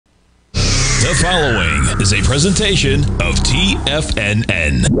The following is a presentation of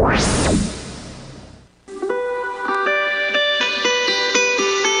TFNN.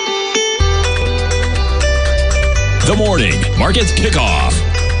 The Morning Market Kickoff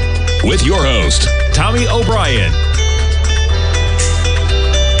with your host, Tommy O'Brien.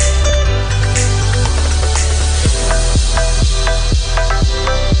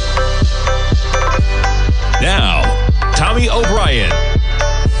 Now, Tommy O'Brien.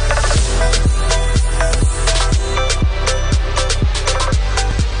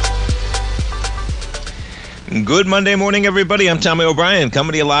 Good Monday morning, everybody. I'm Tommy O'Brien,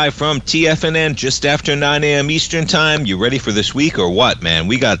 coming to you live from TFNN just after 9 a.m. Eastern Time. You ready for this week or what, man?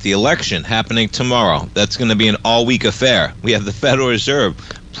 We got the election happening tomorrow. That's going to be an all-week affair. We have the Federal Reserve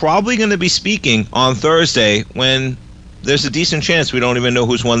probably going to be speaking on Thursday when there's a decent chance we don't even know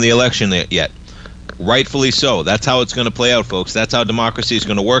who's won the election yet. Rightfully so. That's how it's going to play out, folks. That's how democracy is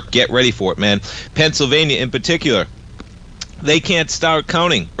going to work. Get ready for it, man. Pennsylvania in particular. They can't start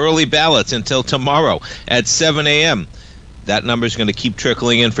counting early ballots until tomorrow at 7 a.m. That number is going to keep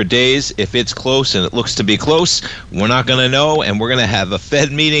trickling in for days. If it's close, and it looks to be close, we're not going to know, and we're going to have a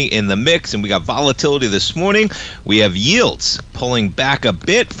Fed meeting in the mix, and we got volatility this morning. We have yields pulling back a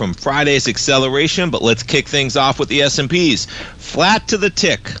bit from Friday's acceleration, but let's kick things off with the S&Ps. Flat to the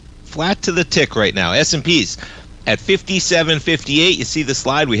tick right now. S&Ps at 57.58. You see the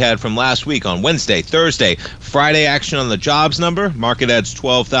slide we had from last week on Wednesday, Thursday, Friday action on the jobs number. Market adds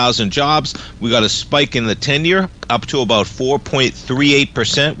 12,000 jobs. We got a spike in the 10-year up to about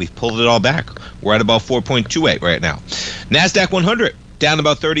 4.38%. We've pulled it all back. We're at about 4.28 right now. NASDAQ 100 down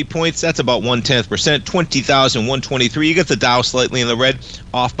about 30 points. That's about 0.1%. 20,123. You get the Dow slightly in the red,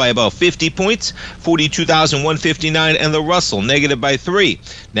 off by about 50 points. 42,159. And the Russell negative by 3.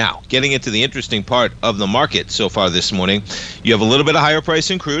 Now, getting into the interesting part of the market so far this morning, you have a little bit of higher price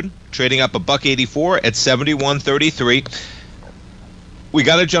in crude, trading up $1.84 at 71.33. We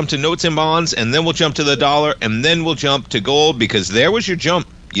got to jump to notes and bonds, and then we'll jump to the dollar, and then we'll jump to gold, because there was your jump.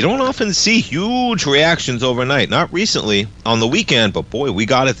 You don't often see huge reactions overnight. Not recently, on the weekend, but boy, we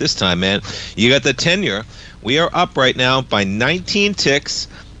got it this time, man. You got the 10-year. We are up right now by 19 ticks,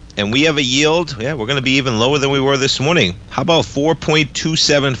 and we have a yield. Yeah, we're going to be even lower than we were this morning. How about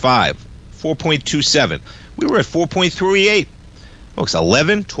 4.275? 4.27. We were at 4.38. Folks,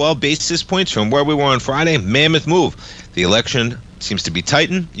 11, 12 basis points from where we were on Friday. Mammoth move. The election seems to be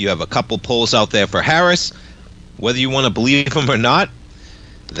tightened. You have a couple polls out there for Harris. Whether you want to believe them or not,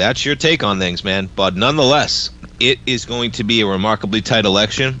 that's your take on things, man. But nonetheless, it is going to be a remarkably tight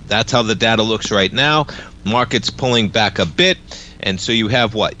election. That's how the data looks right now. Market's pulling back a bit. And so you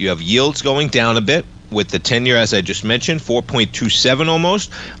have what? You have yields going down a bit with the 10-year, as I just mentioned, 4.27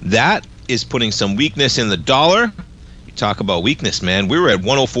 almost. That is putting some weakness in the dollar. You talk about weakness, man. We were at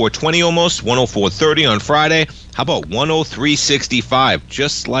 104.20 almost, 104.30 on Friday. How about 103.65?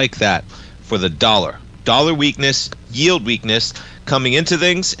 Just like that for the dollar. Dollar weakness, yield weakness coming into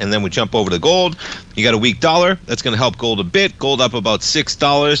things, and then we jump over to gold. You got a weak dollar. That's going to help gold a bit. Gold up about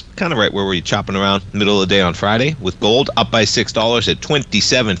 $6, kind of right where we're chopping around middle of the day on Friday, with gold up by $6 at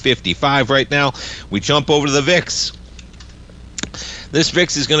 27.55 right now. We jump over to the VIX. This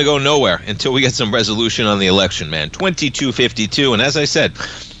VIX is going to go nowhere until we get some resolution on the election, man. 22.52, and as I said,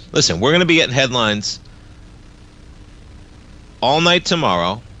 listen, we're going to be getting headlines all night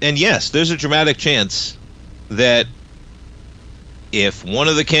tomorrow. And yes, there's a dramatic chance that if one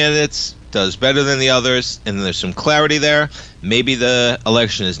of the candidates does better than the others and there's some clarity there, maybe the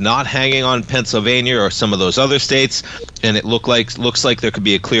election is not hanging on Pennsylvania or some of those other states, and it looks like there could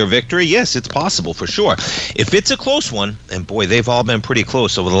be a clear victory. Yes, it's possible for sure. If it's a close one, and boy, they've all been pretty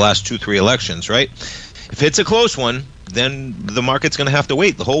close over the last 2-3 elections, right? If it's a close one, then the market's going to have to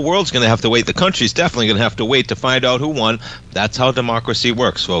wait. The whole world's going to have to wait. The country's definitely going to have to wait to find out who won. That's how democracy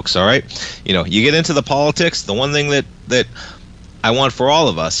works, folks, all right? You know, you get into the politics, the one thing that I want for all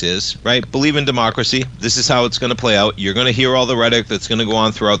of us is, right, believe in democracy. This is how it's going to play out. You're going to hear all the rhetoric that's going to go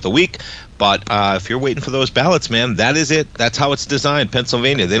on throughout the week. But if you're waiting for those ballots, man, that is it. That's how it's designed.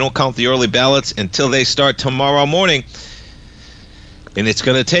 Pennsylvania, they don't count the early ballots until they start tomorrow morning. And it's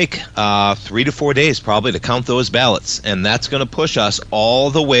going to take 3 to 4 days probably to count those ballots. And that's going to push us all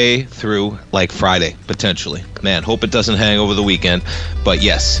the way through like Friday, potentially. Man, hope it doesn't hang over the weekend. But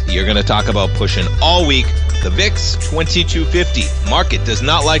yes, you're going to talk about pushing all week. The VIX, 22.50. Market does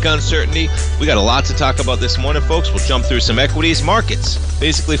not like uncertainty. We got a lot to talk about this morning, folks. We'll jump through some equities. Markets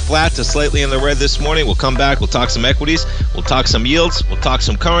basically flat to slightly in the red this morning. We'll come back. We'll talk some equities. We'll talk some yields. We'll talk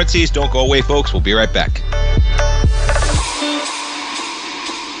some currencies. Don't go away, folks. We'll be right back.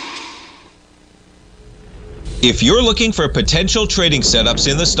 If you're looking for potential trading setups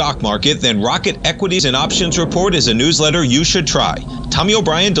in the stock market, then Rocket Equities and Options Report is a newsletter you should try. Tommy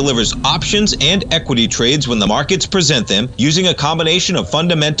O'Brien delivers options and equity trades when the markets present them, using a combination of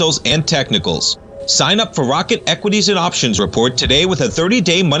fundamentals and technicals. Sign up for Rocket Equities and Options Report today with a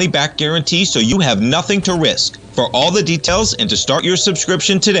 30-day money-back guarantee, so you have nothing to risk. For all the details and to start your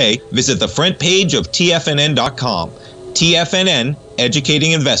subscription today, visit the front page of TFNN.com. TFNN,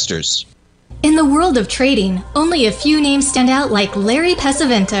 educating investors. In the world of trading, only a few names stand out like Larry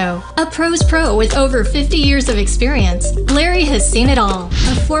Pesavento, a pro's pro with over 50 years of experience. Larry has seen it all.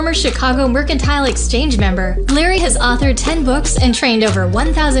 A former Chicago Mercantile Exchange member, Larry has authored 10 books and trained over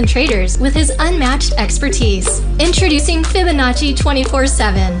 1,000 traders with his unmatched expertise. Introducing Fibonacci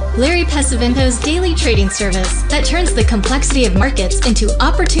 24/7, Larry Pesavento's daily trading service that turns the complexity of markets into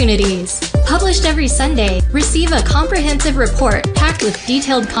opportunities. Published every Sunday, receive a comprehensive report packed with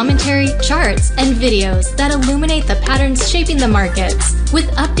detailed commentary, charts, and videos that illuminate the patterns shaping the markets, with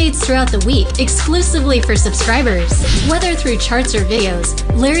updates throughout the week exclusively for subscribers. Whether through charts or videos,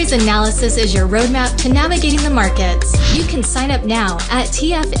 Larry's analysis is your roadmap to navigating the markets. You can sign up now at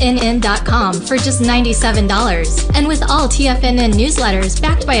TFNN.com for just $97. And with all TFNN newsletters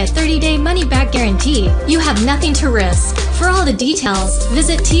backed by a 30-day money-back guarantee, you have nothing to risk. For all the details,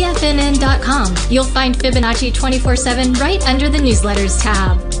 visit TFNN.com. You'll find Fibonacci 24/7 right under the newsletters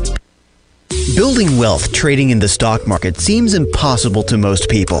tab. Building wealth trading in the stock market seems impossible to most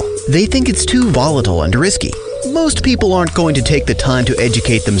people. They think it's too volatile and risky. Most people aren't going to take the time to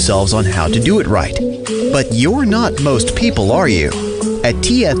educate themselves on how to do it right. But you're not most people, are you? At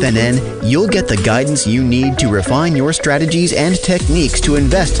TFNN, you'll get the guidance you need to refine your strategies and techniques to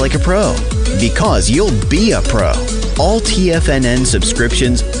invest like a pro. Because you'll be a pro. All TFNN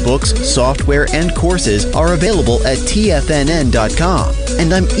subscriptions, books, software, and courses are available at TFNN.com.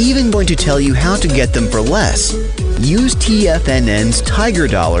 And I'm even going to tell you how to get them for less. Use TFNN's Tiger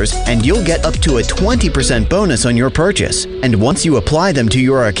Dollars and you'll get up to a 20% bonus on your purchase. And once you apply them to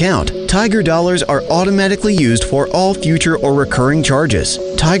your account, Tiger Dollars are automatically used for all future or recurring charges.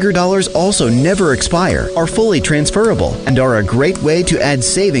 Tiger Dollars also never expire, are fully transferable, and are a great way to add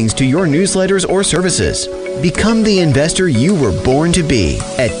savings to your newsletters or services. Become the investor you were born to be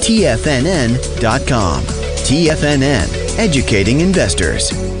at TFNN.com. TFNN, educating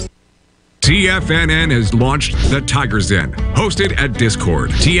investors. TFNN has launched the Tiger's Den, hosted at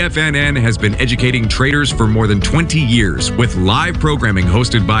Discord. TFNN has been educating traders for more than 20 years, with live programming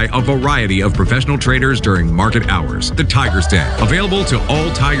hosted by a variety of professional traders during market hours. The Tiger's Den, available to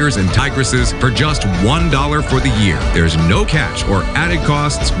all tigers and tigresses for just $1 for the year. There's no catch or added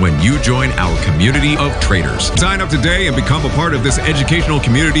costs when you join our community of traders. Sign up today and become a part of this educational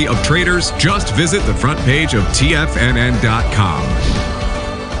community of traders. Just visit the front page of TFNN.com.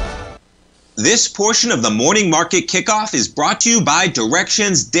 This portion of the Morning Market Kickoff is brought to you by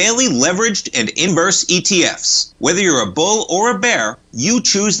Direxion's daily leveraged and inverse ETFs. Whether you're a bull or a bear, you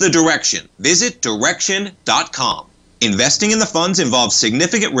choose the direction. Visit Direxion.com. Investing in the funds involves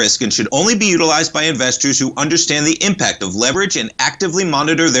significant risk and should only be utilized by investors who understand the impact of leverage and actively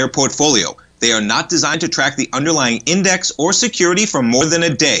monitor their portfolio. They are not designed to track the underlying index or security for more than a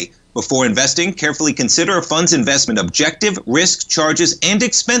day. Before investing, carefully consider a fund's investment objective, risk, charges, and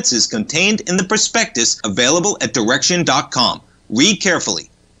expenses contained in the prospectus available at Direxion.com. Read carefully.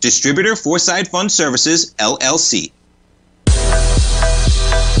 Distributor Foreside Fund Services, LLC.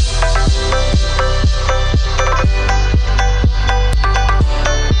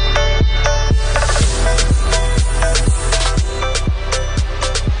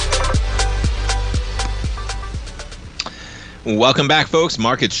 Welcome back, folks.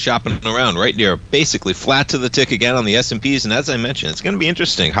 Market's shopping around right near basically flat to the tick again on the S&Ps, and as I mentioned, it's going to be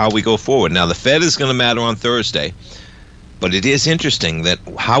interesting how we go forward. Now, the Fed is going to matter on Thursday, but it is interesting that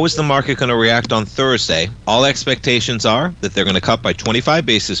how is the market going to react on Thursday? All expectations are that they're going to cut by 25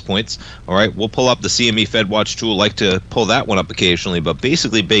 basis points. All right, we'll pull up the CME Fed Watch tool, like to pull that one up occasionally, but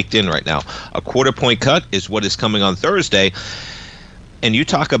basically baked in right now. A quarter-point cut is what is coming on Thursday, and you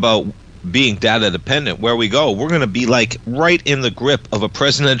talk about being data dependent, where we go, we're going to be like right in the grip of a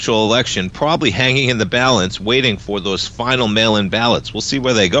presidential election, probably hanging in the balance, waiting for those final mail-in ballots. We'll see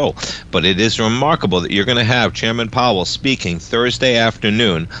where they go. But it is remarkable that you're going to have Chairman Powell speaking Thursday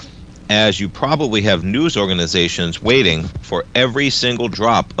afternoon, as you probably have news organizations waiting for every single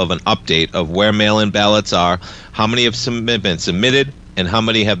drop of an update of where mail-in ballots are, how many have been submitted, and how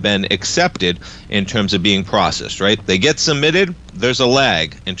many have been accepted in terms of being processed, right? They get submitted, there's a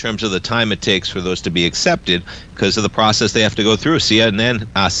lag in terms of the time it takes for those to be accepted because of the process they have to go through.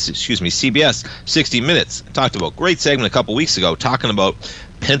 CBS 60 Minutes talked about, great segment a couple weeks ago, talking about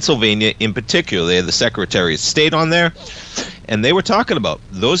Pennsylvania in particular. They had the Secretary of State on there, and they were talking about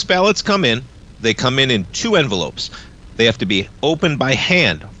those ballots come in. They come in 2 envelopes. They have to be opened by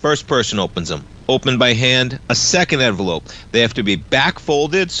hand. First person opens them. Opened by hand, a second envelope. They have to be back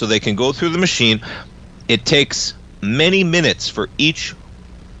folded so they can go through the machine. It takes many minutes for each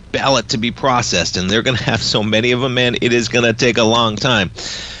ballot to be processed, and they're going to have so many of them, man. It is going to take a long time.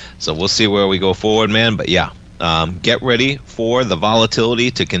 So we'll see where we go forward, man. But yeah, get ready for the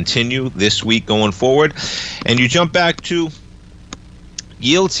volatility to continue this week going forward. And you jump back to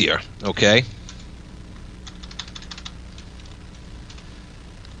yields here, okay?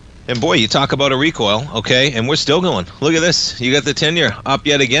 And boy, you talk about a recoil, okay? And we're still going. Look at this. You got the 10-year up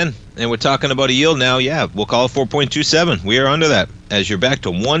yet again. And we're talking about a yield now. Yeah, we'll call it 4.27. We are under that as you're back to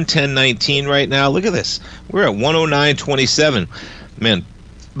 110.19 right now. Look at this. We're at 109.27. Man,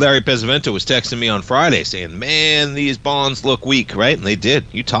 Larry Pesavento was texting me on Friday saying, man, these bonds look weak, right? And they did.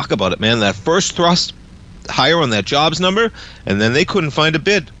 You talk about it, man. That first thrust higher on that jobs number, and then they couldn't find a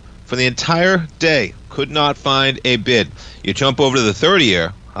bid for the entire day. Could not find a bid. You jump over to the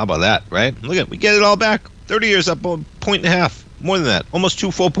 30-year. How about that, right? Look at, we get it all back. 30 years up 1.5 points, more than that, almost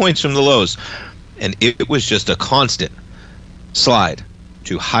 2 full points from the lows. And it was just a constant slide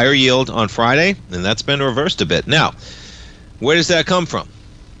to higher yield on Friday, and that's been reversed a bit. Now, where does that come from?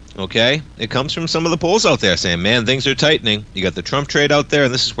 Okay, it comes from some of the polls out there saying, man, things are tightening. You got the Trump trade out there,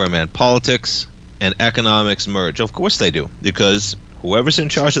 and this is where, man, politics and economics merge. Of course they do, because whoever's in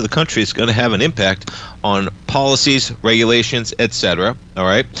charge of the country is going to have an impact on policies, regulations, etc. All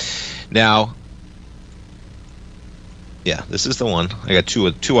right. Now, yeah, this is the one. I got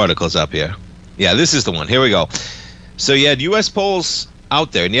two articles up here. Yeah, this is the one. Here we go. So you had U.S. polls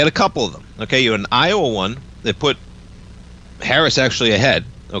out there, and you had a couple of them. Okay, you had an Iowa one that put Harris actually ahead.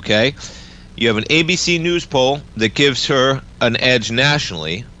 Okay. You have an ABC News poll that gives her an edge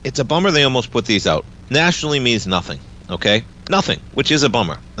nationally. It's a bummer they almost put these out. Nationally means nothing. Okay? Nothing, which is a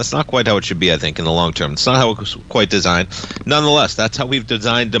bummer. That's not quite how it should be, I think, in the long term. It's not how it was quite designed. Nonetheless, that's how we've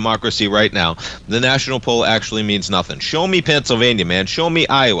designed democracy right now. The national poll actually means nothing. Show me Pennsylvania, man. Show me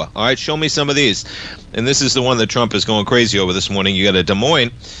Iowa. All right? Show me some of these. And this is the one that Trump is going crazy over this morning. You got a Des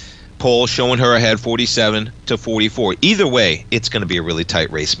Moines poll showing her ahead 47 to 44. Either way, it's going to be a really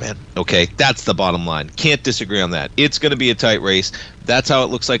tight race, man. Okay? That's the bottom line. Can't disagree on that. It's going to be a tight race. That's how it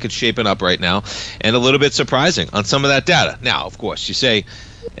looks like it's shaping up right now, and a little bit surprising on some of that data. Now, of course, you say,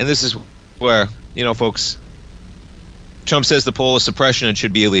 and this is where, you know, folks, Trump says the poll is suppression and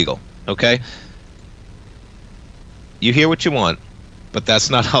should be illegal, okay? You hear what you want, but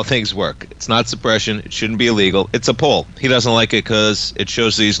that's not how things work. It's not suppression. It shouldn't be illegal. It's a poll. He doesn't like it because it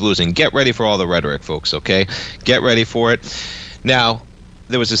shows that he's losing. Get ready for all the rhetoric, folks, okay? Get ready for it. Now,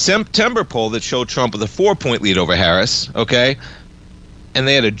 there was a September poll that showed Trump with a 4-point lead over Harris, okay? And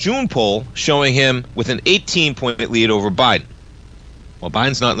they had a June poll showing him with an 18-point lead over Biden. Well,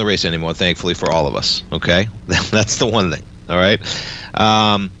 Biden's not in the race anymore, thankfully, for all of us, okay? That's the one thing, all right?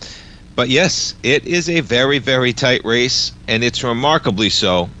 But yes, it is a very, very tight race, and it's remarkably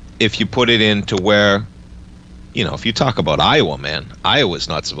so if you put it into where, you know, if you talk about Iowa, man, Iowa's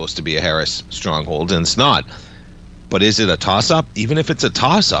not supposed to be a Harris stronghold, and it's not. But is it a toss-up? Even if it's a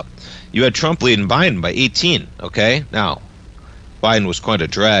toss-up, you had Trump leading Biden by 18, okay? Now, Biden was quite a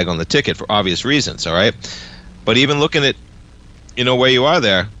drag on the ticket for obvious reasons, all right? But even looking at, you know, where you are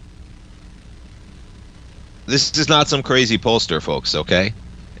there, this is not some crazy pollster, folks, okay?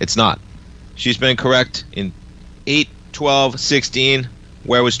 It's not. She's been correct in 8, 12, 16.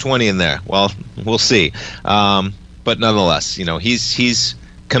 Where was 20 in there? Well, we'll see. But nonetheless, you know, he's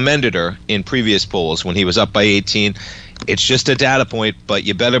commended her in previous polls when he was up by 18. It's just a data point, but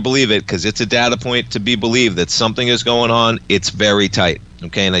you better believe it because it's a data point to be believed that something is going on. It's very tight.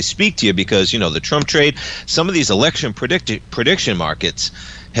 Okay, and I speak to you because, you know, the Trump trade, some of these election prediction markets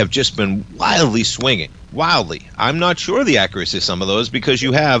have just been wildly swinging. Wildly. I'm not sure the accuracy of some of those because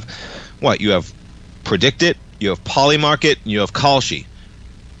you have, what? You have Predict It, you have Polymarket, and you have Kalshi.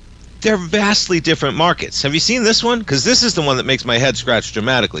 They're vastly different markets. Have you seen this one? Because this is the one that makes my head scratch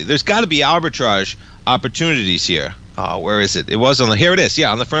dramatically. There's got to be arbitrage opportunities here. Oh, where is it? It was on the, here it is.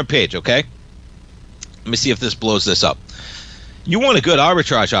 Yeah, on the front page, okay? Let me see if this blows this up. You want a good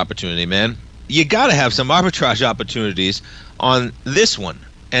arbitrage opportunity, man. You got to have some arbitrage opportunities on this one.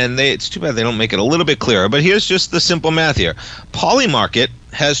 And it's too bad they don't make it a little bit clearer. But here's just the simple math here. Polymarket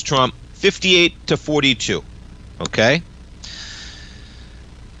has Trump 58 to 42, okay?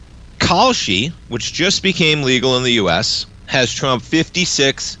 Kalshi, which just became legal in the U.S., has Trump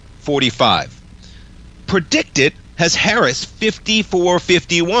 56-45. Predict It has Harris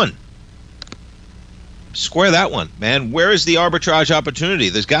 54-51. Square that one, man. Where is the arbitrage opportunity?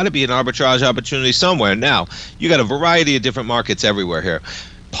 There's got to be an arbitrage opportunity somewhere. Now, you got a variety of different markets everywhere here.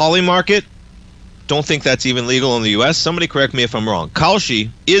 Poly market, don't think that's even legal in the U.S. Somebody correct me if I'm wrong. Kalshi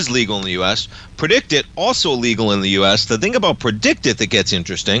is legal in the U.S. Predict It, also legal in the U.S. The thing about Predict It that gets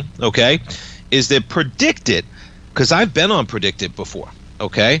interesting, okay, is that Predict It, because I've been on Predict It before,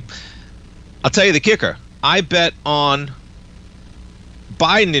 okay? I'll tell you the kicker. I bet on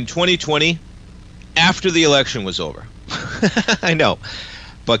Biden in 2020 after the election was over. I know.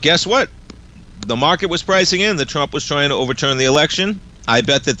 But guess what? The market was pricing in that Trump was trying to overturn the election. I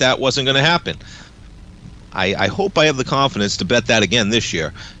bet that wasn't going to happen. I hope I have the confidence to bet that again this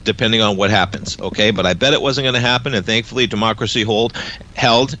year, depending on what happens, okay? But I bet it wasn't going to happen, and thankfully democracy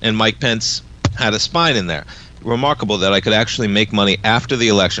held, and Mike Pence had a spine in there. Remarkable that I could actually make money after the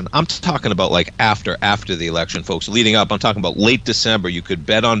election. I'm talking about like after the election, folks. Leading up, I'm talking about late December. You could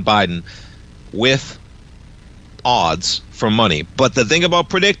bet on Biden with odds for money. But the thing about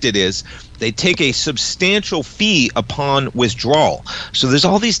Predict It is they take a substantial fee upon withdrawal. So there's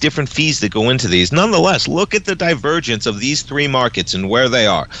all these different fees that go into these. Nonetheless, look at the divergence of these three markets and where they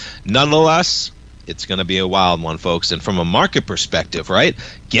are. Nonetheless, it's going to be a wild one, folks. And from a market perspective, right,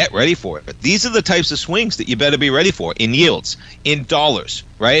 get ready for it. These are the types of swings that you better be ready for in yields, in dollars,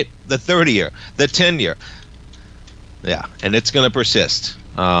 right? The 30-year, the 10-year. Yeah, and it's going to persist.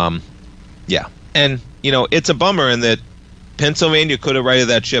 Yeah. And, you know, it's a bummer in that Pennsylvania could have righted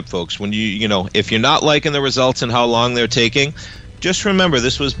that ship, folks. When you know, if you're not liking the results and how long they're taking, just remember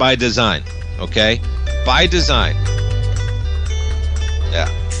this was by design, okay? By design. Yeah.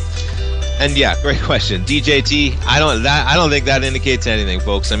 And yeah, great question. DJT, I don't think that indicates anything,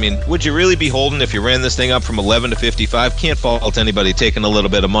 folks. I mean, would you really be holding if you ran this thing up from 11 to 55? Can't fault anybody taking a little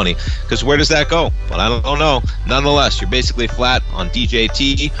bit of money, because where does that go? Well, I don't know. Nonetheless, you're basically flat on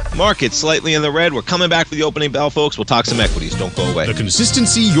DJT. Market slightly in the red. We're coming back for the opening bell, folks. We'll talk some equities. Don't go away. The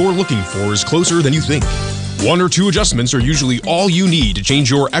consistency you're looking for is closer than you think. One or two adjustments are usually all you need to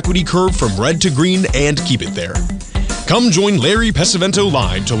change your equity curve from red to green and keep it there. Come join Larry Pesavento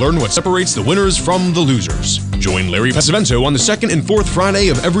live to learn what separates the winners from the losers. Join Larry Pesavento on the second and fourth Friday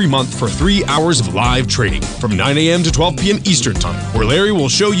of every month for 3 hours of live trading from 9 a.m. to 12 p.m. Eastern Time, where Larry will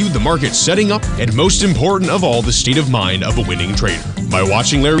show you the market setting up and, most important of all, the state of mind of a winning trader. By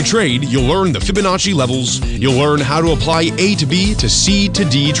watching Larry trade, you'll learn the Fibonacci levels, you'll learn how to apply A to B to C to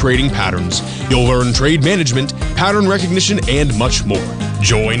D trading patterns, you'll learn trade management, pattern recognition, and much more.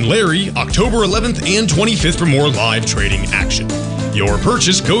 Join Larry October 11th and 25th for more live trading action. Your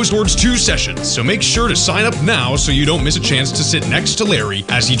purchase goes towards 2 sessions, so make sure to sign up now so you don't miss a chance to sit next to Larry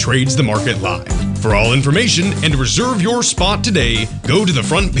as he trades the market live. For all information and to reserve your spot today, go to the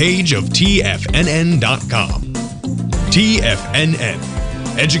front page of TFNN.com.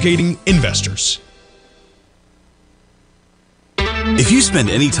 TFNN, educating investors. If you spend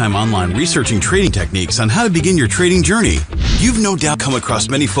any time online researching trading techniques on how to begin your trading journey, you've no doubt come across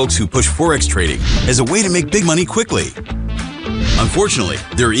many folks who push Forex trading as a way to make big money quickly. Unfortunately,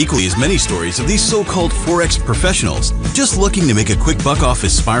 there are equally as many stories of these so-called Forex professionals just looking to make a quick buck off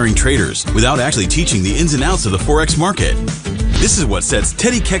aspiring traders without actually teaching the ins and outs of the Forex market. This is what sets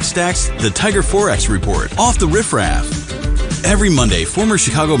Teddy Keckstack's The Tiger Forex Report off the riffraff. Every Monday, former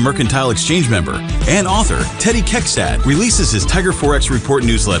Chicago Mercantile Exchange member and author Teddy Keckstack releases his Tiger Forex Report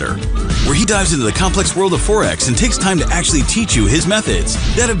newsletter, where he dives into the complex world of Forex and takes time to actually teach you his methods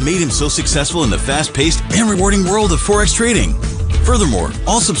that have made him so successful in the fast-paced and rewarding world of Forex trading. Furthermore,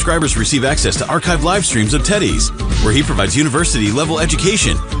 all subscribers receive access to archived live streams of Teddy's, where he provides university-level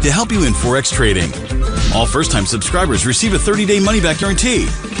education to help you in Forex trading. All first-time subscribers receive a 30-day money-back guarantee.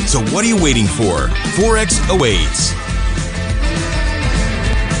 So what are you waiting for? Forex awaits.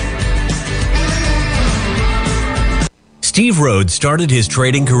 Steve Rhodes started his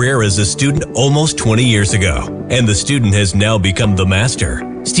trading career as a student almost 20 years ago, and the student has now become the master.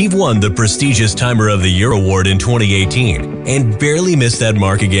 Steve won the prestigious Timer of the Year award in 2018 and barely missed that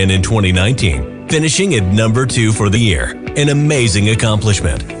mark again in 2019, finishing at number 2 for the year. An amazing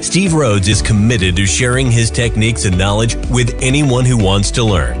accomplishment. Steve Rhodes is committed to sharing his techniques and knowledge with anyone who wants to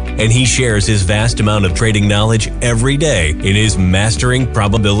learn, and he shares his vast amount of trading knowledge every day in his Mastering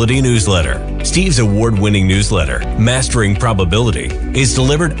Probability newsletter. Steve's award-winning newsletter, Mastering Probability, is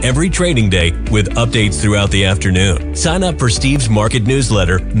delivered every trading day with updates throughout the afternoon. Sign up for Steve's market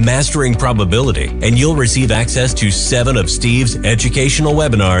newsletter, Mastering Probability, and you'll receive access to 7 of Steve's educational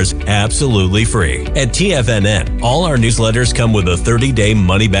webinars absolutely free. At TFNN, all our newsletters come with a 30-day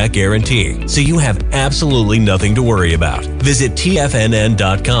money-back guarantee, so you have absolutely nothing to worry about. Visit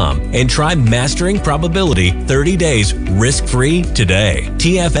TFNN.com and try Mastering Probability 30 days risk-free today.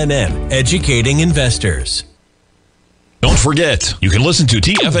 TFNN, educating educating investors. Don't forget, you can listen to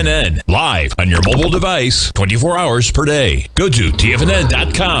TFNN live on your mobile device 24 hours per day. Go to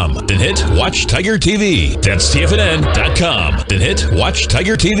TFNN.com, then hit Watch Tiger TV. That's TFNN.com, then hit Watch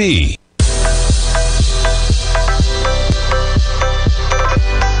Tiger TV.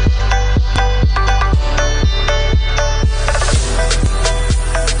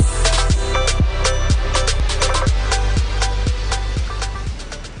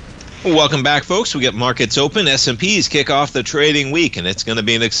 Welcome back, folks. We get markets open. S&Ps kick off the trading week, and it's going to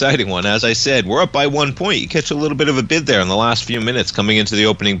be an exciting one. As I said, we're up by 1 point. You catch a little bit of a bid there in the last few minutes coming into the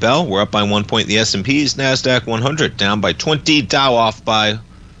opening bell. We're up by 1 point. The S&Ps, NASDAQ 100 down by 20, Dow off by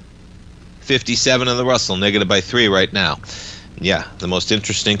 57, and the Russell negative by 3 right now. Yeah, the most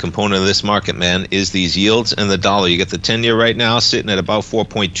interesting component of this market, man, is these yields and the dollar. You get the 10-year right now sitting at about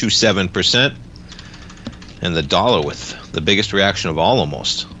 4.27%, and the dollar with the biggest reaction of all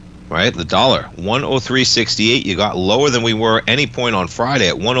almost. Right, the dollar 103.68. You got lower than we were any point on Friday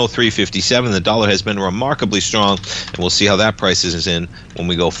at 103.57. The dollar has been remarkably strong, and we'll see how that price is in when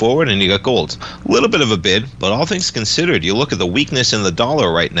we go forward. And you got gold, a little bit of a bid, but all things considered, you look at the weakness in the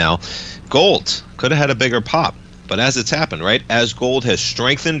dollar right now. Gold could have had a bigger pop, but as it's happened, right, as gold has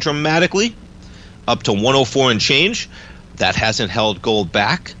strengthened dramatically up to 104 and change, that hasn't held gold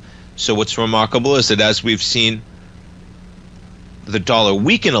back. So what's remarkable is that as we've seen the dollar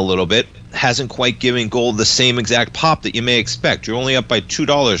weaken a little bit, hasn't quite given gold the same exact pop that you may expect. You're only up by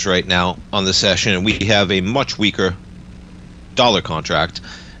 $2 right now on the session, and we have a much weaker dollar contract.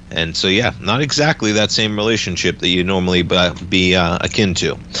 And so, yeah, not exactly that same relationship that you normally be akin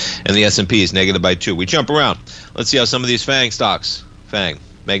to. And the S&P is negative by 2. We jump around. Let's see how some of these FANG stocks. FANG,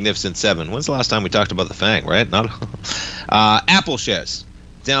 Magnificent 7. When's the last time we talked about the FANG, right? Not Apple shares.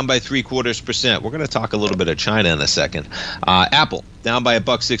 Down by 0.75%. We're going to talk a little bit of China in a second. Apple down by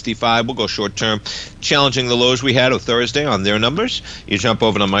 $1.65. We'll go short term, challenging the lows we had of Thursday on their numbers. You jump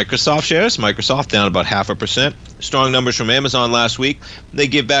over to Microsoft shares. Microsoft down about 0.5%. Strong numbers from Amazon last week. They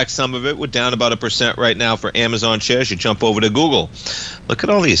give back some of it. We're down about 1% right now for Amazon shares. You jump over to Google. Look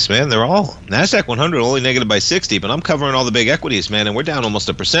at all these, man. They're all NASDAQ 100 only negative by 60, but I'm covering all the big equities, man, and we're down almost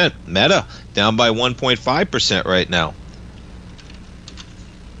 1%. Meta down by 1.5% right now.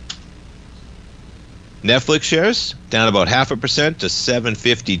 Netflix shares down about 0.5% to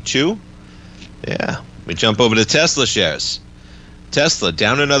 752. Yeah, we jump over to Tesla shares. Tesla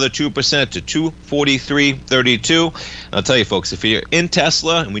down another 2% to 243.32. I'll tell you, folks, if you're in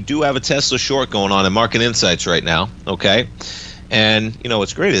Tesla, and we do have a Tesla short going on in Market Insights right now, okay? And, you know,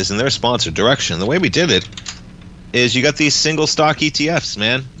 what's great is in their sponsor direction, the way we did it is you got these single stock ETFs,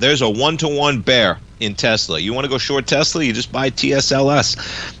 man. There's a 1-to-1 bear in Tesla. You want to go short Tesla, you just buy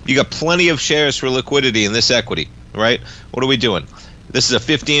TSLS. You got plenty of shares for liquidity in this equity, right? What are we doing? This is a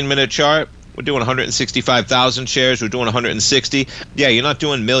 15-minute chart. We're doing 165,000 shares. We're doing 160. Yeah, you're not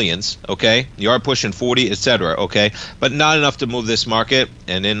doing millions, okay? You are pushing 40, etc., okay? But not enough to move this market.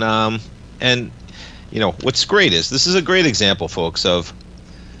 And in and you know what's great is this is a great example, folks, of,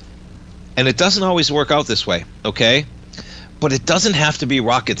 and it doesn't always work out this way, okay? But it doesn't have to be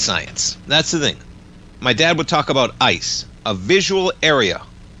rocket science. That's the thing. My dad would talk about ICE, a visual area,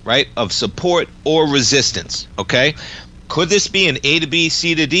 right, of support or resistance, okay? Could this be an A to B,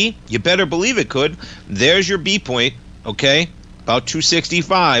 C to D? You better believe it could. There's your B point, okay, about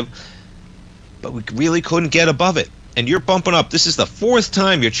 265, but we really couldn't get above it. And you're bumping up. This is the 4th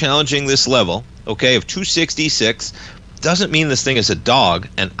time you're challenging this level, okay, of 266. Doesn't mean this thing is a dog,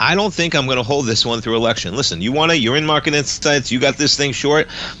 and I don't think I'm going to hold this one through election. Listen, you're in Market Insights, you got this thing short,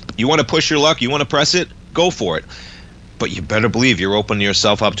 you want to push your luck, you want to press it, go for it. But you better believe you're opening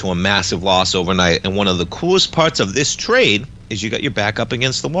yourself up to a massive loss overnight. And one of the coolest parts of this trade is you got your back up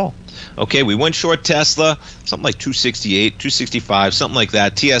against the wall. Okay, we went short Tesla, something like 268, 265, something like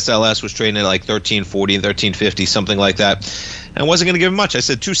that. TSLS was trading at like 1340, 1350, something like that. And I wasn't going to give it much. I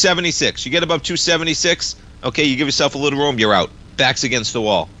said 276. You get above 276, okay, you give yourself a little room, you're out. Back's against the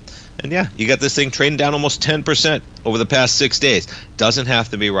wall. And yeah, you got this thing trading down almost 10% over the past 6 days. Doesn't have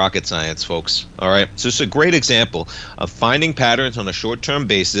to be rocket science, folks. All right, so it's a great example of finding patterns on a short-term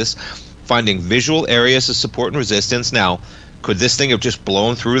basis, finding visual areas of support and resistance. Now, could this thing have just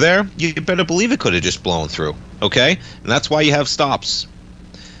blown through there? You better believe it could have just blown through, okay? And that's why you have stops.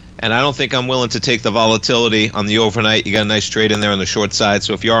 And I don't think I'm willing to take the volatility on the overnight. You got a nice trade in there on the short side.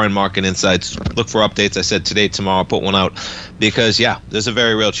 So if you are in Market Insights, look for updates. I said today, tomorrow, I'll put one out. Because, yeah, there's a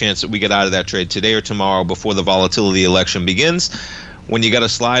very real chance that we get out of that trade today or tomorrow before the volatility election begins. When you got a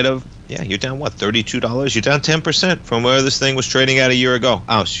slide of, yeah, you're down, what, $32? You're down 10% from where this thing was trading at a year ago.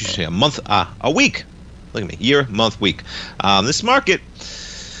 Oh, excuse me, a week. Look at me, year, month, week. This market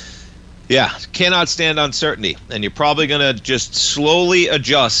Yeah, cannot stand uncertainty. And you're probably going to just slowly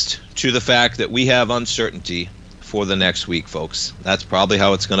adjust to the fact that we have uncertainty for the next week, folks. That's probably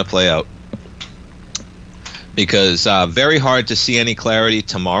how it's going to play out. Because very hard to see any clarity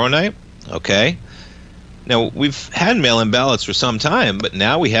tomorrow night, okay? Now, we've had mail-in ballots for some time, but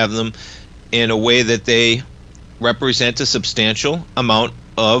now we have them in a way that they represent a substantial amount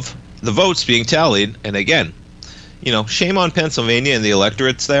of the votes being tallied. And again, shame on Pennsylvania and the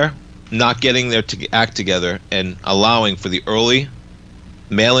electorates there, not getting their act together and allowing for the early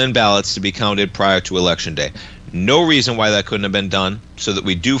mail-in ballots to be counted prior to Election Day. No reason why that couldn't have been done so that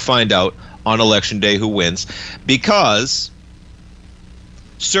we do find out on Election Day who wins, because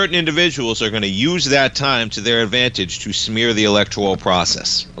certain individuals are going to use that time to their advantage to smear the electoral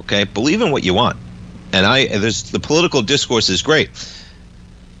process. Okay? Believe in what you want. And the political discourse is great.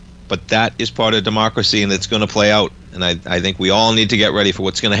 But that is part of democracy, and it's going to play out. And I think we all need to get ready for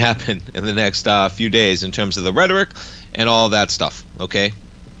what's going to happen in the next few days in terms of the rhetoric and all that stuff, okay?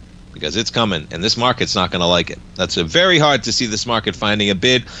 Because it's coming, and this market's not going to like it. That's very hard to see this market finding a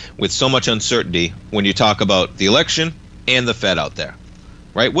bid with so much uncertainty when you talk about the election and the Fed out there,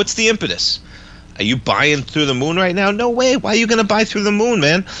 right? What's the impetus? Are you buying through the moon right now? No way. Why are you going to buy through the moon,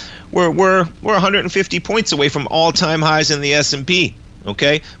 man? We're 150 points away from all-time highs in the S&P.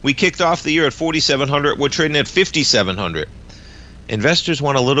 Okay, we kicked off the year at 4,700. We're trading at 5,700. Investors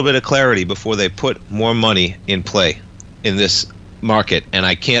want a little bit of clarity before they put more money in play in this market, and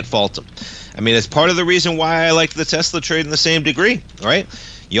I can't fault them. I mean, it's part of the reason why I like the Tesla trade in the same degree, right?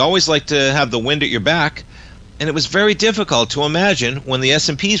 You always like to have the wind at your back, and it was very difficult to imagine when the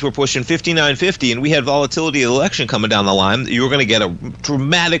S&Ps were pushing 5950 and we had volatility of the election coming down the line that you were going to get a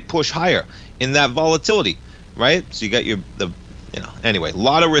dramatic push higher in that volatility, right? So you got anyway, a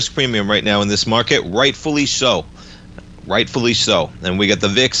lot of risk premium right now in this market, rightfully so. Rightfully so. And we got the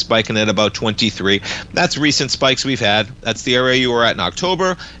VIX spiking at about 23. That's recent spikes we've had. That's the area you were at in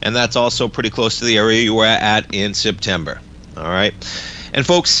October, and that's also pretty close to the area you were at in September. All right? And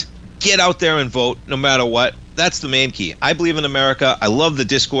folks, get out there and vote no matter what. That's the main key. I believe in America. I love the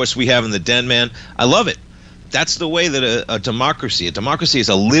discourse we have in the den, man. I love it. That's the way that a democracy is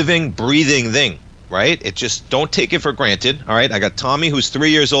a living, breathing thing. Right? It just, don't take it for granted. All right? I got Tommy, who's 3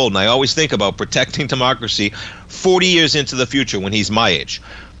 years old, and I always think about protecting democracy 40 years into the future when he's my age.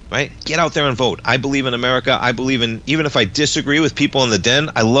 Right? Get out there and vote. I believe in America. I believe in, even if I disagree with people in the den,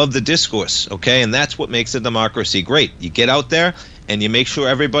 I love the discourse. Okay? And that's what makes a democracy great. You get out there and you make sure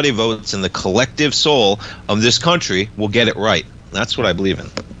everybody votes, and the collective soul of this country will get it right. That's what I believe in.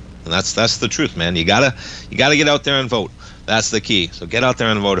 And that's the truth, man. You gotta get out there and vote. That's the key. So get out there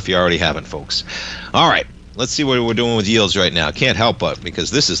and vote if you already haven't, folks. All right, let's see what we're doing with yields right now. Can't help but,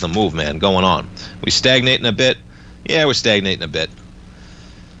 because this is the move, man, going on. We stagnating a bit? Yeah, we're stagnating a bit.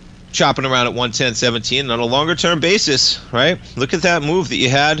 Chopping around at 110.17 on a longer-term basis, right? Look at that move that you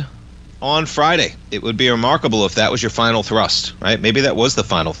had on Friday. It would be remarkable if that was your final thrust, right? Maybe that was the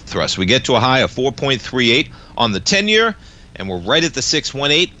final thrust. We get to a high of 4.38 on the 10-year. And we're right at the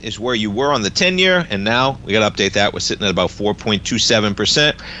 618 is where you were on the 10-year, and now we got to update that. We're sitting at about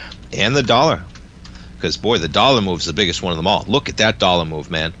 4.27%. And the dollar, because boy, the dollar move is the biggest one of them all. Look at that dollar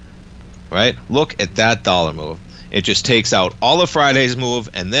move, man. Right? Look at that dollar move. It just takes out all of Friday's move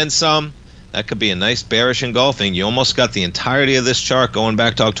and then some. That could be a nice bearish engulfing. You almost got the entirety of this chart going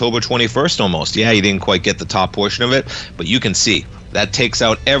back to October 21st almost. Yeah, you didn't quite get the top portion of it, but you can see that takes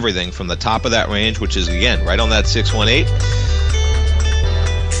out everything from the top of that range, which is, again, right on that 618.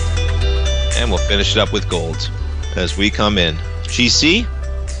 And we'll finish it up with gold as we come in. GC,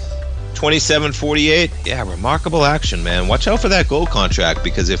 27.48. Yeah, remarkable action, man. Watch out for that gold contract,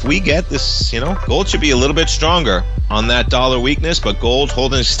 because if we get this, gold should be a little bit stronger on that dollar weakness, but gold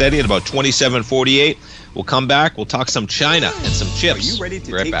holding steady at about 27.48. We'll come back. We'll talk some China and some chips. Are you ready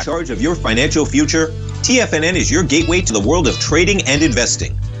to take charge of your financial future? TFNN is your gateway to the world of trading and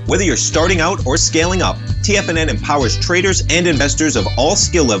investing. Whether you're starting out or scaling up, TFNN empowers traders and investors of all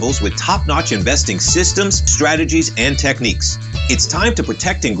skill levels with top-notch investing systems, strategies, and techniques. It's time to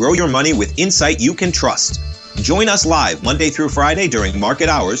protect and grow your money with insight you can trust. Join us live Monday through Friday during market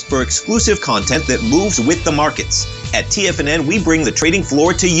hours for exclusive content that moves with the markets. At TFNN, we bring the trading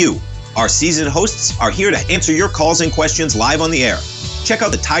floor to you. Our seasoned hosts are here to answer your calls and questions live on the air. Check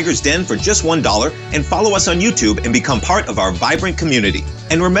out the Tiger's Den for just $1 and follow us on YouTube and become part of our vibrant community.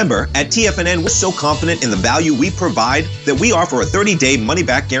 And remember, at TFNN, we're so confident in the value we provide that we offer a 30-day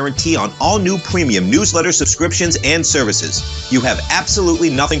money-back guarantee on all new premium newsletter subscriptions and services. You have absolutely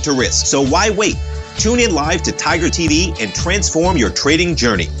nothing to risk, so why wait? Tune in live to Tiger TV and transform your trading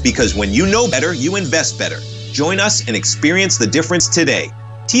journey, because when you know better, you invest better. Join us and experience the difference today.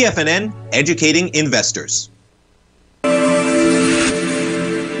 TFNN, educating investors.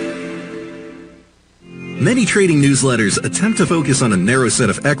 Many trading newsletters attempt to focus on a narrow set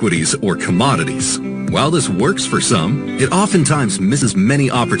of equities or commodities. While this works for some, it oftentimes misses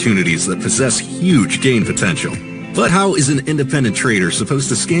many opportunities that possess huge gain potential. But how is an independent trader supposed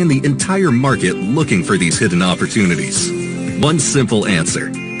to scan the entire market looking for these hidden opportunities? One simple answer: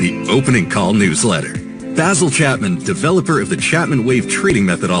 the opening call newsletter. Basil Chapman, developer of the Chapman Wave trading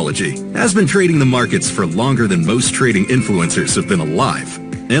methodology, has been trading the markets for longer than most trading influencers have been alive.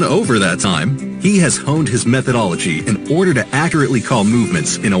 And over that time, he has honed his methodology in order to accurately call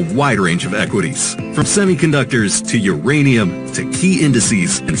movements in a wide range of equities, from semiconductors to uranium to key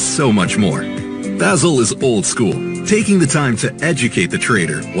indices and so much more. Basil is old school, taking the time to educate the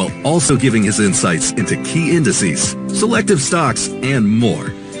trader while also giving his insights into key indices, selective stocks, and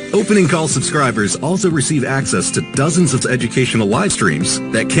more. Opening call subscribers also receive access to dozens of educational live streams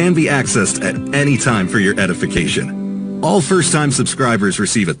that can be accessed at any time for your edification. All first-time subscribers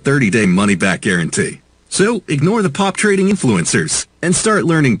receive a 30-day money-back guarantee. So ignore the pop trading influencers and start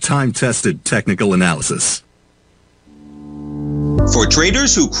learning time-tested technical analysis. For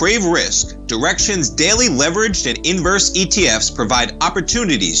traders who crave risk, Direxion's daily leveraged and inverse ETFs provide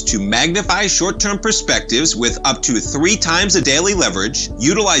opportunities to magnify short-term perspectives with up to 3 times a daily leverage,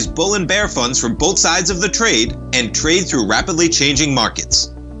 utilize bull and bear funds from both sides of the trade, and trade through rapidly changing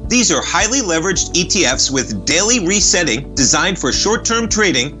markets. These are highly leveraged ETFs with daily resetting designed for short-term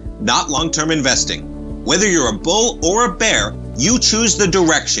trading, not long-term investing. Whether you're a bull or a bear, you choose the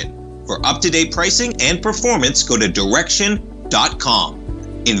Direxion. For up-to-date pricing and performance, go to Direxion.com.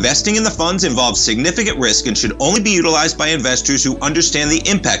 Investing in the funds involves significant risk and should only be utilized by investors who understand the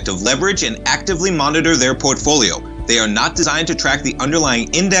impact of leverage and actively monitor their portfolio. They are not designed to track the underlying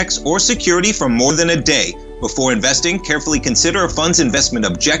index or security for more than a day. Before investing, carefully consider a fund's investment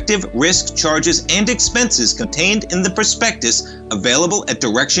objective, risk, charges, and expenses contained in the prospectus available at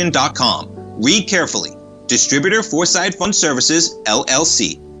Direxion.com. Read carefully. Distributor Foreside Fund Services,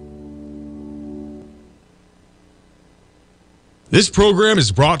 LLC. This program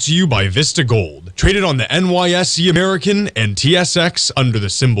is brought to you by Vista Gold, traded on the NYSE American and TSX under the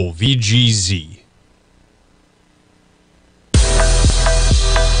symbol VGZ.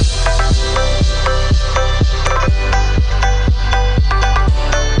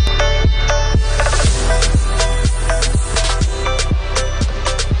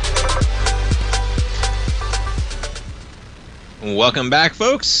 Welcome back,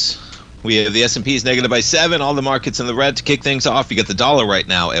 folks. We have the S&P's negative by 7, all the markets in the red. To kick things off, you get the dollar right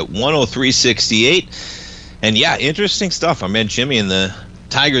now at 103.68. And yeah, interesting stuff. Our man Jimmy in the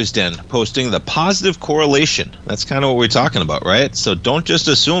Tiger's Den posting the positive correlation. That's kind of what we're talking about, right? So don't just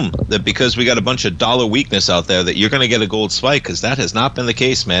assume that because we got a bunch of dollar weakness out there that you're going to get a gold spike, because that has not been the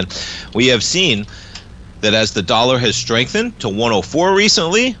case, man. We have seen that as the dollar has strengthened to 104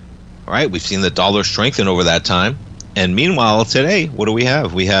 recently, all right, we've seen the dollar strengthen over that time. And meanwhile, today, what do we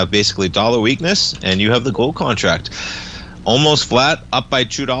have? We have basically dollar weakness, and you have the gold contract. Almost flat, up by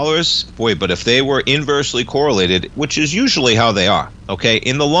 $2. Boy, but if they were inversely correlated, which is usually how they are, okay,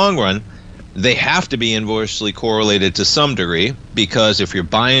 in the long run, they have to be inversely correlated to some degree, because if you're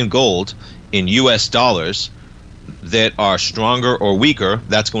buying gold in US dollars that are stronger or weaker,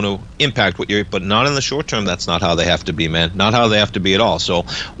 that's going to impact what you're, but not in the short term. That's not how they have to be, man. Not how they have to be at all. So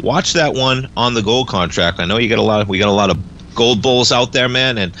watch that one on the gold contract. I know we got a lot of gold bulls out there,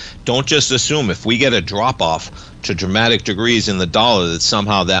 man, and don't just assume if we get a drop off to dramatic degrees in the dollar that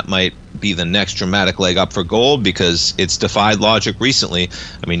somehow that might be the next dramatic leg up for gold, because it's defied logic recently.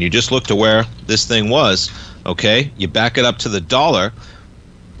 I mean, you just look to where this thing was, okay? You back it up to the dollar.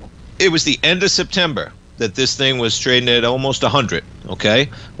 It was the end of September that this thing was trading at almost 100, okay?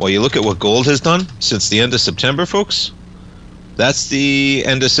 Well, you look at what gold has done since the end of September, folks. That's the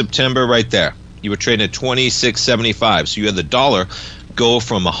end of September right there. You were trading at 26.75, so you had the dollar go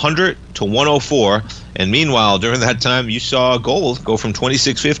from 100 to 104, and meanwhile, during that time, you saw gold go from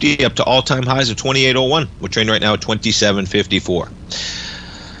 26.50 up to all-time highs of 28.01. We're trading right now at 27.54.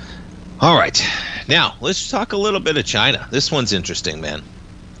 All right, now let's talk a little bit of China. This one's interesting, man.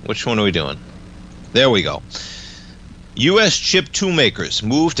 Which one are we doing? There we go. U.S. chip toolmakers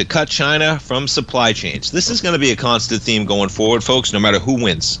move to cut China from supply chains. This is going to be a constant theme going forward, folks, no matter who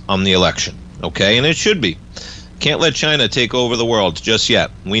wins on the election. Okay, and it should be. Can't let China take over the world just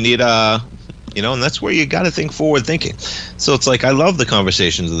yet. We need, and that's where you got to think forward thinking. So it's like, I love the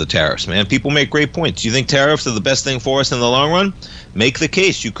conversations of the tariffs, man. People make great points. You think tariffs are the best thing for us in the long run? Make the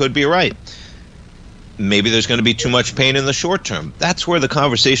case. You could be right. Maybe there's going to be too much pain in the short term. That's where the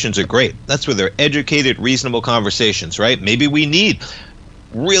conversations are great. That's where they're educated, reasonable conversations, right? Maybe we need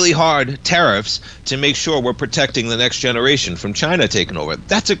really hard tariffs to make sure we're protecting the next generation from China taking over.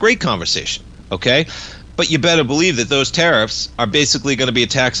 That's a great conversation, okay? But you better believe that those tariffs are basically going to be a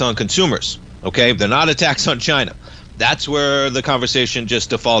tax on consumers, okay? They're not a tax on China. That's where the conversation just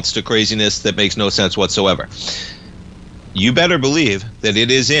defaults to craziness that makes no sense whatsoever. You better believe that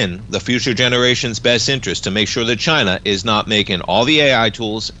it is in the future generation's best interest to make sure that China is not making all the AI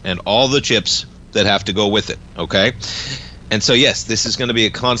tools and all the chips that have to go with it, okay? And so, yes, this is going to be a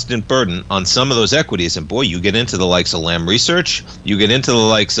constant burden on some of those equities. And boy, you get into the likes of Lam Research, you get into the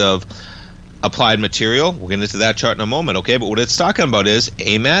likes of Applied Material. We'll get into that chart in a moment, okay? But what it's talking about is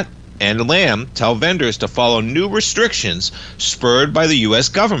AMAT and Lam tell vendors to follow new restrictions spurred by the U.S.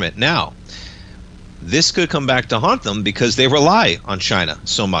 government. Now, this could come back to haunt them because they rely on China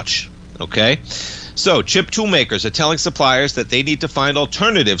so much, okay? So chip tool makers are telling suppliers that they need to find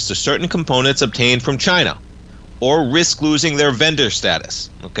alternatives to certain components obtained from China or risk losing their vendor status,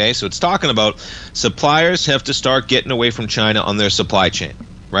 okay? So it's talking about suppliers have to start getting away from China on their supply chain,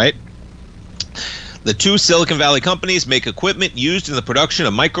 right? The two Silicon Valley companies make equipment used in the production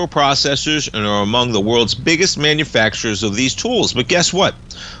of microprocessors and are among the world's biggest manufacturers of these tools. But guess what?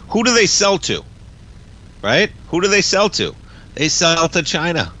 Who do they sell to? Right? Who do they sell to? They sell to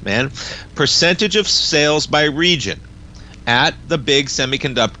China, man. Percentage of sales by region at the big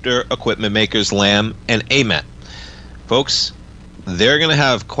semiconductor equipment makers Lam and AMAT. Folks, they're going to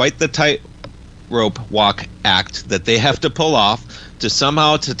have quite the tightrope walk act that they have to pull off to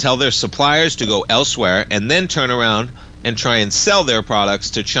somehow to tell their suppliers to go elsewhere and then turn around and try and sell their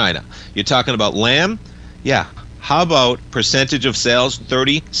products to China. You're talking about Lam? Yeah. How about percentage of sales?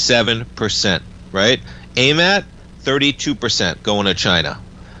 37%, right? AMAT, 32% going to China.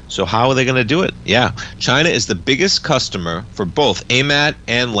 So how are they going to do it? Yeah, China is the biggest customer for both AMAT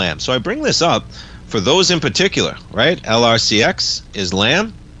and Lam. So I bring this up for those in particular, right? LRCX is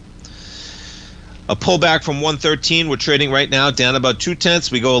Lam. A pullback from 113. We're trading right now down about 0.2.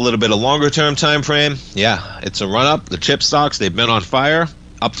 We go a little bit of longer term time frame. Yeah, it's a run up. The chip stocks, they've been on fire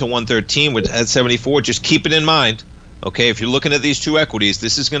up to 113 with at 74. Just keep it in mind. Okay, if you're looking at these two equities,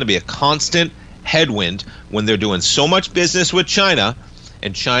 this is going to be a constant headwind when they're doing so much business with China,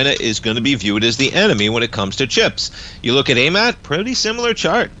 and China is going to be viewed as the enemy when it comes to chips. You look at AMAT, pretty similar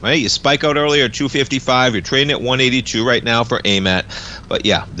chart, right? You spike out earlier at 255, you're trading at 182 right now for AMAT. But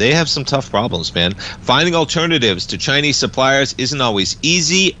yeah, they have some tough problems, man. Finding alternatives to Chinese suppliers isn't always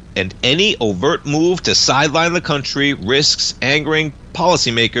easy, and any overt move to sideline the country risks angering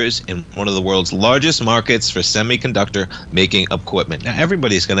policymakers in one of the world's largest markets for semiconductor making equipment. Now,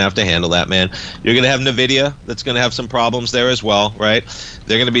 everybody's going to have to handle that, man. You're going to have NVIDIA that's going to have some problems there as well, right?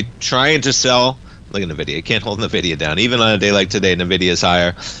 They're going to be trying to sell. Look at NVIDIA. You can't hold NVIDIA down. Even on a day like today, NVIDIA is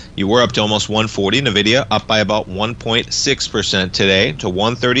higher. You were up to almost 140. NVIDIA up by about 1.6% today to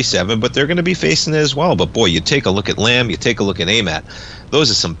 137, but they're going to be facing it as well. But boy, you take a look at Lam, you take a look at AMAT. Those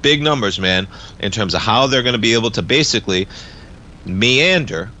are some big numbers, man, in terms of how they're going to be able to basically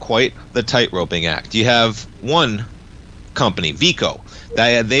meander quite the tightroping act. You have one company, Vico,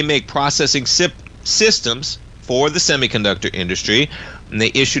 that they make processing systems for the semiconductor industry, and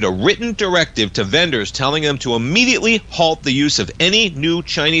they issued a written directive to vendors telling them to immediately halt the use of any new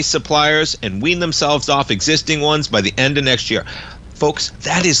Chinese suppliers and wean themselves off existing ones by the end of next year. Folks,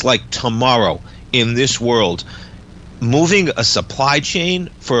 that is like tomorrow in this world. Moving a supply chain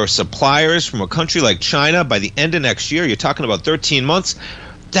for suppliers from a country like China by the end of next year, you're talking about 13 months,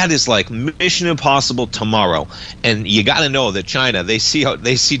 that is like mission impossible tomorrow. And you got to know that China, they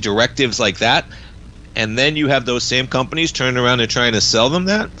see directives like that, and then you have those same companies turning around and trying to sell them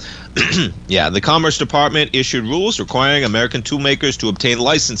that. Yeah, the Commerce Department issued rules requiring American toolmakers to obtain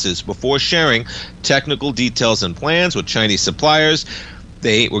licenses before sharing technical details and plans with Chinese suppliers.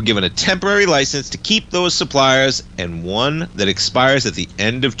 They were given a temporary license to keep those suppliers and one that expires at the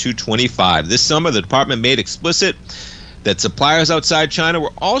end of 2025. This summer, the department made explicit that suppliers outside China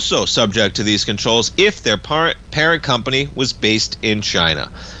were also subject to these controls if their parent company was based in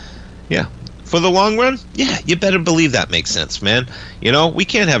China. Yeah. For the long run, yeah, you better believe that makes sense, man. You know, we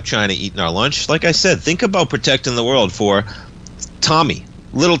can't have China eating our lunch. Like I said, think about protecting the world for Tommy,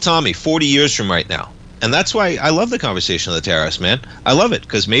 little Tommy, 40 years from right now. And that's why I love the conversation of the tariffs, man. I love it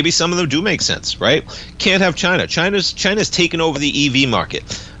because maybe some of them do make sense, right? Can't have China. China's taken over the EV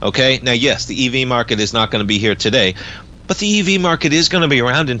market, okay? Now, yes, the EV market is not going to be here today, but the EV market is going to be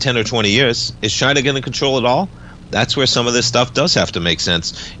around in 10 or 20 years. Is China going to control it all? That's where some of this stuff does have to make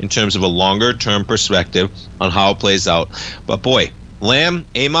sense in terms of a longer-term perspective on how it plays out. But boy, Lam,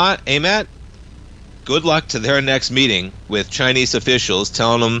 AMAT, good luck to their next meeting with Chinese officials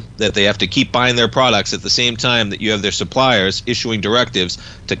telling them that they have to keep buying their products at the same time that you have their suppliers issuing directives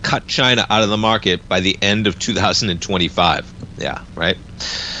to cut China out of the market by the end of 2025. Yeah, right?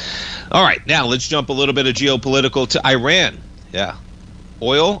 All right, now let's jump a little bit of geopolitical to Iran. Yeah.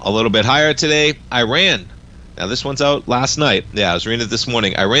 Oil, a little bit higher today. Iran. Now, this one's out last night. Yeah, I was reading it this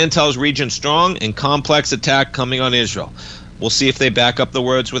morning. Iran tells region strong and complex attack coming on Israel. We'll see if they back up the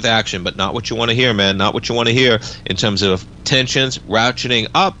words with action, but not what you want to hear, man. Not what you want to hear in terms of tensions ratcheting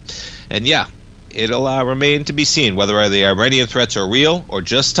up. And yeah, it'll remain to be seen whether the Iranian threats are real or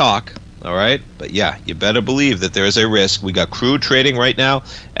just talk. All right. But yeah, you better believe that there is a risk. We got crude trading right now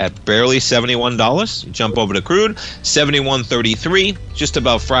at barely $71. You jump over to crude, $71.33, just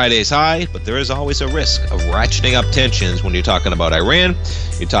about Friday's high. But there is always a risk of ratcheting up tensions when you're talking about Iran,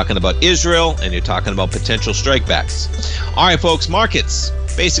 you're talking about Israel, and you're talking about potential strikebacks. All right, folks, markets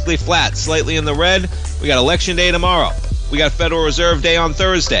basically flat, slightly in the red. We got election day tomorrow. We got Federal Reserve Day on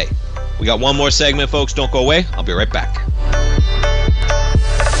Thursday. We got one more segment, folks. Don't go away. I'll be right back.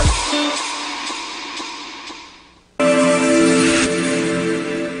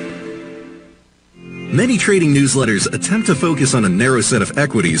 Many trading newsletters attempt to focus on a narrow set of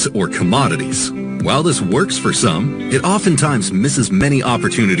equities or commodities. While this works for some, it oftentimes misses many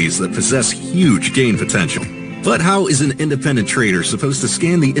opportunities that possess huge gain potential. But how is an independent trader supposed to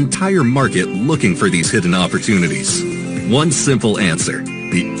scan the entire market looking for these hidden opportunities? One simple answer: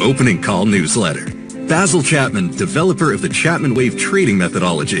 the opening call newsletter. Basil Chapman, developer of the Chapman Wave trading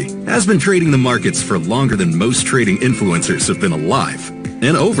methodology, has been trading the markets for longer than most trading influencers have been alive.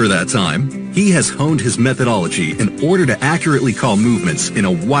 And over that time, he has honed his methodology in order to accurately call movements in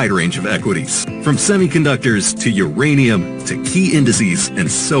a wide range of equities, from semiconductors to uranium to key indices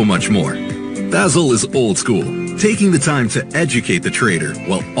and so much more. Basil is old school, taking the time to educate the trader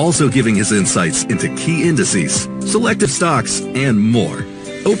while also giving his insights into key indices, selective stocks, and more.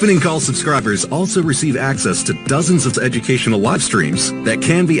 Opening call subscribers also receive access to dozens of educational live streams that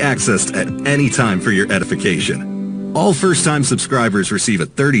can be accessed at any time for your edification. All first-time subscribers receive a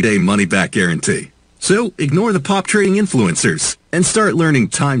 30-day money-back guarantee. So ignore the pop trading influencers and start learning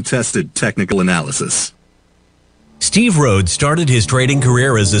time-tested technical analysis. Steve Rhodes started his trading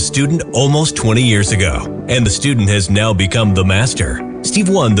career as a student almost 20 years ago, and the student has now become the master. Steve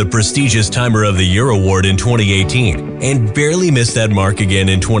won the prestigious Timer of the Year award in 2018 and barely missed that mark again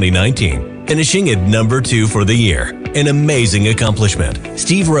in 2019, finishing at number 2 for the year. An amazing accomplishment.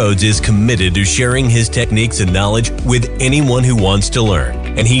 Steve Rhodes is committed to sharing his techniques and knowledge with anyone who wants to learn,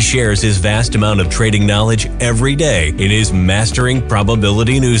 and he shares his vast amount of trading knowledge every day in his Mastering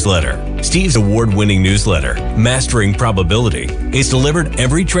Probability newsletter. Steve's award-winning newsletter, Mastering Probability, is delivered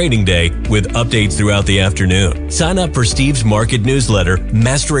every trading day with updates throughout the afternoon. Sign up for Steve's market newsletter,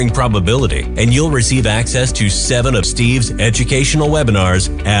 Mastering Probability, and you'll receive access to 7 of Steve's educational webinars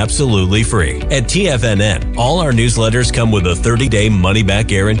absolutely free. At TFNN, all our newsletters come with a 30-day money-back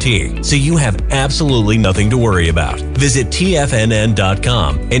guarantee, so you have absolutely nothing to worry about. Visit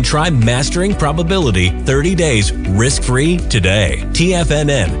TFNN.com and try Mastering Probability 30 days risk-free today.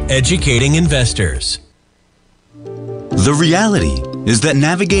 TFNN, educating investors. The reality is that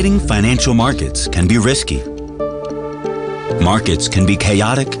navigating financial markets can be risky. Markets can be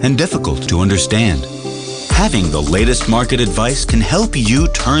chaotic and difficult to understand. Having the latest market advice can help you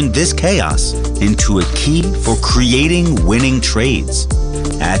turn this chaos into a key for creating winning trades.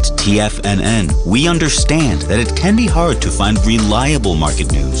 At TFNN, we understand that it can be hard to find reliable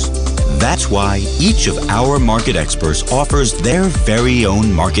market news. That's why each of our market experts offers their very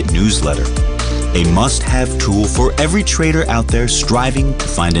own market newsletter, a must-have tool for every trader out there striving to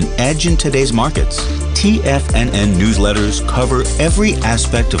find an edge in today's markets. TFNN newsletters cover every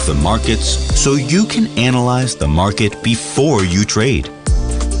aspect of the markets so you can analyze the market before you trade.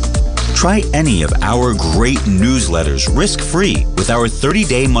 Try any of our great newsletters risk-free with our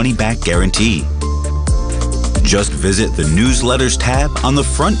 30-day money-back guarantee. Just visit the Newsletters tab on the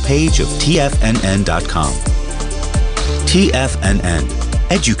front page of TFNN.com.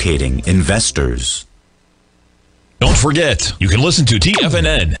 TFNN, educating investors. Don't forget, you can listen to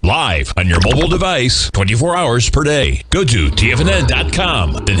TFNN live on your mobile device 24 hours per day. Go to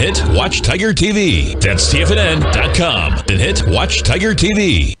TFNN.com, then hit Watch Tiger TV. That's TFNN.com, then hit Watch Tiger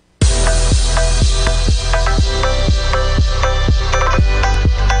TV.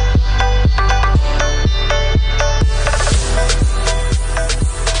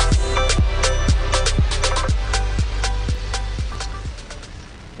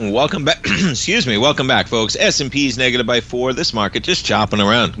 Welcome back. Excuse me. Welcome back, folks. S&P's negative by 4. This market just chopping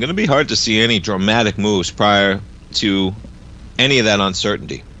around. Going to be hard to see any dramatic moves prior to any of that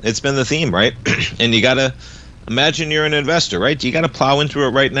uncertainty. It's been the theme, right? And you got to imagine you're an investor, right? You got to plow into it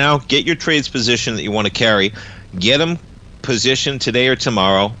right now. Get your trades position that you want to carry. Get them positioned today or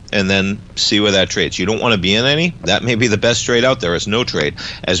tomorrow, and then see where that trades. You don't want to be in any. That may be the best trade out there is no trade.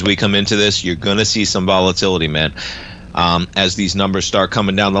 As we come into this, you're going to see some volatility, man, as these numbers start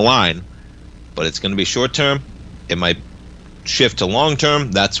coming down the line. But it's going to be short term. It might shift to long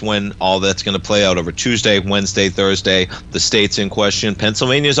term. That's when all that's going to play out over Tuesday, Wednesday, Thursday. The states in question.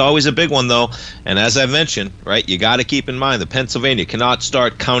 Pennsylvania is always a big one, though. And as I mentioned, right, you got to keep in mind that Pennsylvania cannot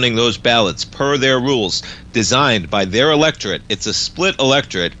start counting those ballots per their rules designed by their electorate. It's a split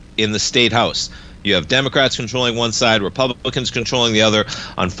electorate in the state house. You have Democrats controlling one side, Republicans controlling the other.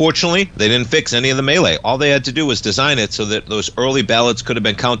 Unfortunately, they didn't fix any of the melee. All they had to do was design it so that those early ballots could have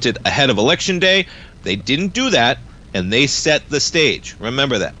been counted ahead of Election Day. They didn't do that. And they set the stage.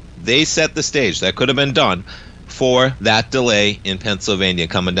 Remember that. They set the stage. That could have been done for that delay in Pennsylvania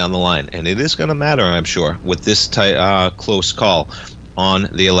coming down the line. And it is going to matter, I'm sure, with this close call on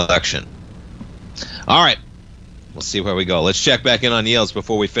the election. All right. We'll see where we go. Let's check back in on yields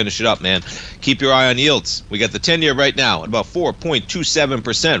before we finish it up, man. Keep your eye on yields. We got the 10-year right now at about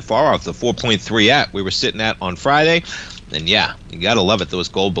 4.27%, far off the 4.3 at we were sitting at on Friday. And yeah, you got to love it, those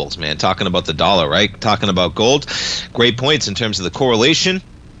gold bulls, man. Talking about the dollar, right? Talking about gold. Great points in terms of the correlation.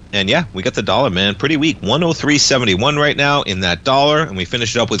 And yeah, we got the dollar, man. Pretty weak. 103.71 right now in that dollar. And we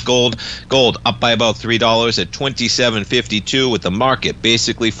finished it up with gold. Gold up by about $3 at 27.52 with the market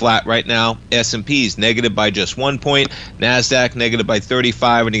basically flat right now. S&P's negative by just 1 point. NASDAQ negative by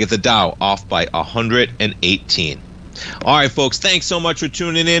 35. And you get the Dow off by 118. All right, folks, thanks so much for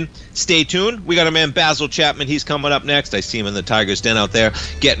tuning in. Stay tuned. We got our man Basil Chapman. He's coming up next. I see him in the Tiger's Den out there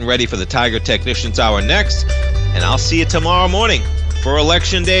getting ready for the Tiger Technicians Hour next. And I'll see you tomorrow morning for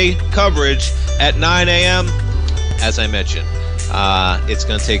Election Day coverage at 9 a.m. As I mentioned, it's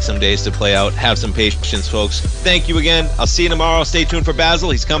going to take some days to play out. Have some patience, folks. Thank you again. I'll see you tomorrow. Stay tuned for Basil.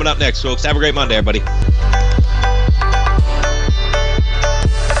 He's coming up next, folks. Have a great Monday, everybody.